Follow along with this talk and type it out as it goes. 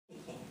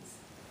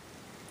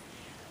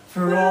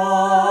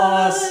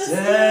Frosted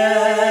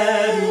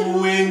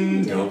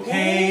window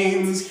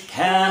panes,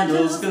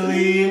 candles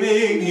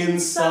gleaming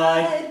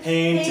inside,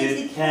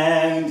 painted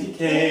candy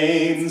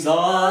canes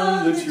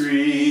on the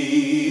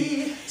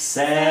tree.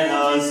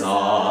 Santa's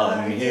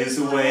on his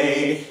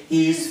way,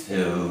 he's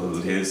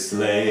filled his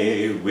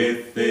sleigh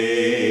with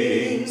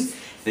things.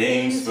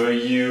 Things for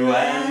you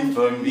and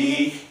for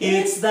me.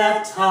 It's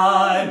that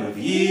time of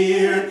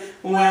year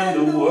when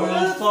the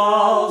world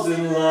falls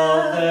in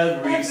love.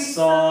 Every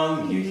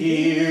song you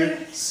hear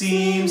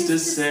seems to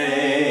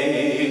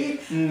say,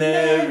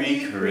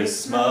 Merry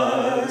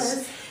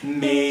Christmas.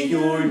 May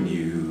your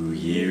New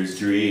Year's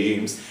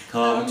dreams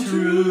come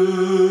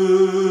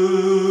true.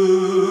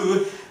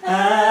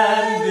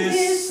 And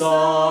this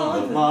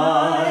song of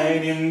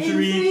mine in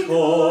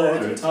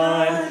three-quarter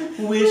time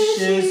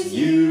wishes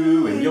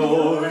you and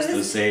yours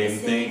the same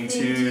thing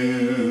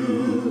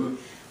too.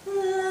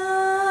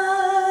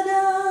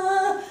 La-da,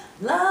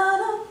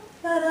 la-da,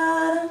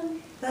 ba-da-da,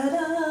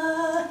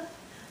 ba-da,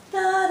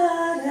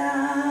 da-da-da.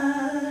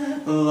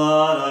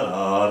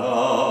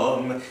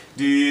 La-da-da-dum,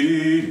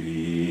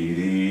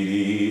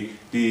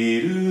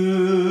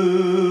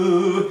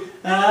 dee-dee-dee-dee-dee-doo.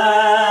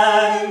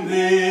 And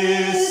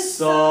this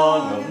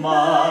song of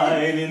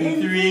mine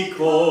in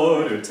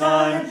three-quarter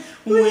time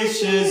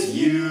wishes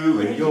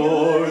you and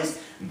yours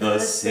the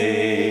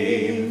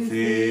same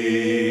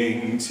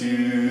thing too.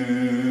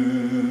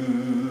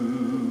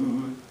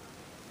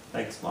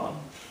 Thanks, Mom.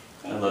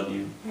 I love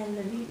you. I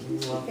love you too,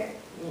 sweetheart.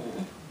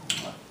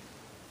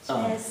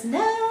 Oh.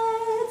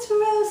 Chestnuts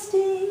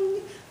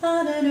roasting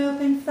on an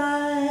open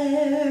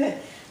fire.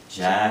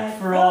 Jack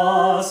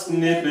Frost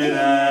nipping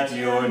at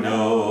your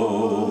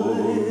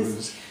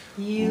nose.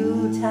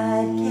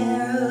 Yuletide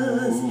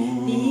carols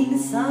being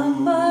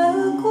sung by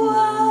a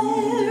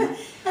choir,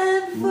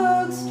 and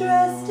folks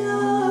dressed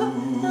up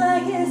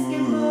like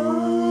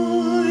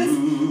Eskimos.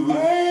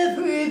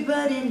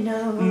 Everybody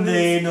knows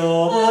they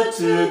know a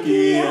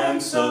turkey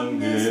and some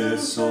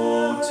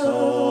mistletoe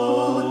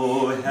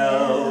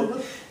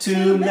help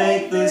to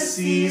make the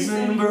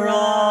season bright.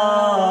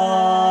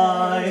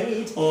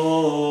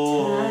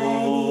 Oh,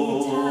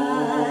 tiny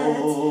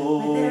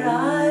tots with their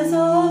eyes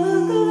all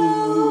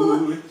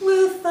aglow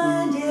will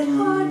find it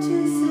hard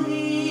to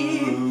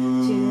sleep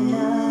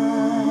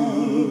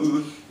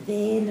tonight.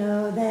 They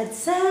know that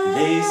Santa,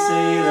 they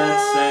say that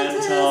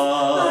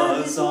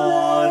Santa's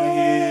on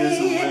his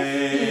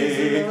way.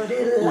 He's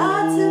loaded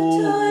lots of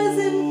toys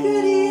and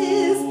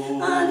goodies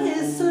on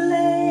his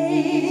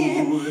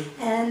sleigh,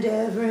 and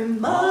every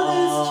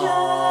mother's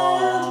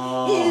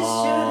child is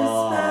sure to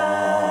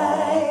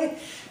spy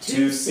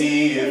to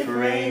see if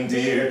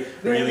reindeer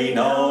really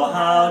know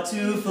how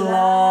to fly.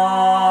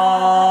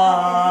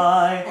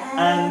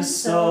 And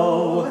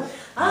so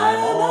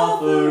I'm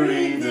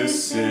offering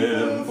this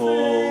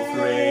simple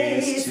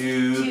phrase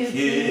to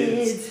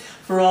kids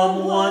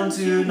from 1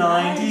 to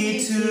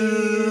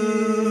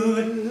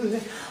 92.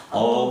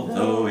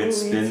 Although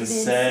it's been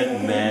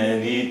said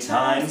many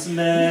times,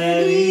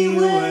 many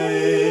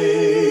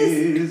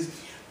ways.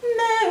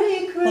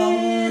 Merry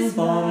Christmas,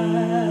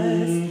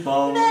 Merry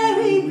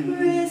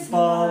Christmas,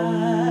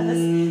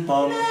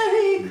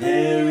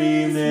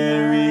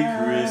 Merry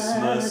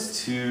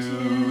Christmas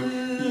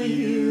to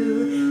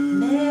you.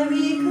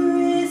 Merry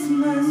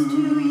Christmas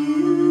to you.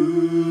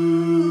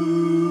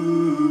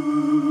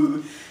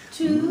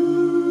 To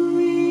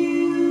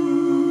you.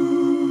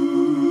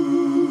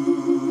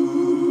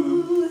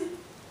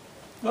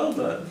 Well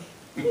done.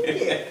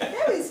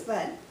 That was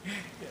fun.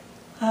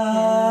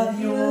 Have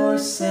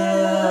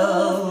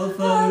yourself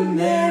a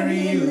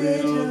merry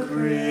little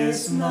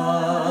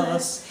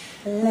Christmas.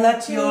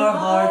 Let your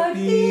heart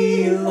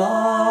be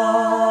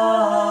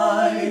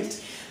light.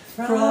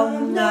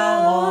 From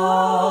now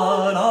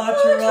on, our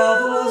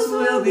troubles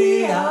will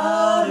be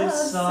out of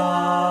sight.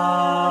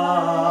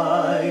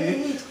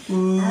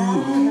 Ooh,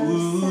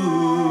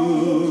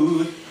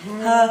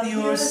 have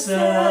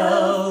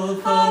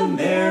yourself a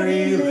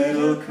merry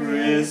little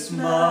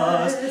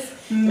Christmas.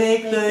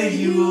 Make the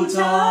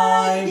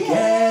Yuletide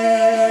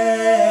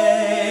gay.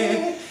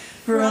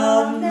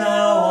 From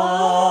now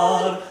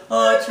on,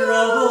 our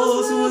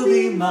troubles will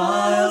be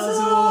miles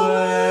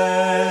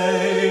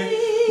away.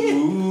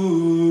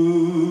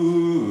 Ooh.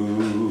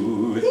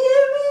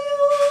 Here we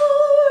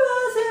are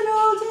as in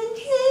olden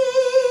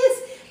days,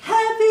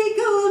 happy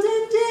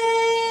golden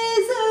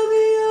days of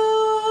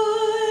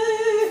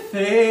yore.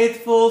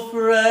 Faithful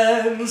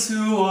friends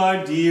who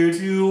are dear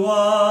to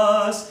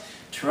us,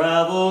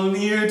 travel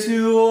near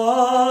to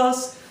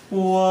us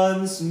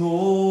once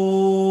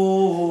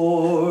more.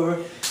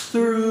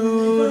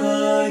 Through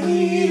the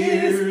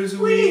years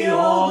we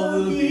all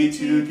will be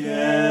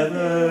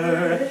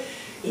together,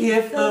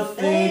 if the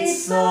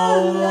fates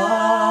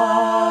allow.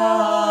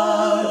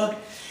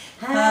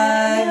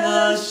 Hang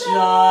a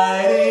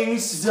shining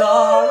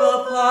star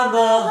upon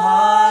the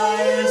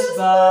highest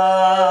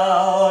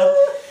bough.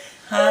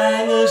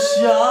 Hang a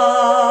shining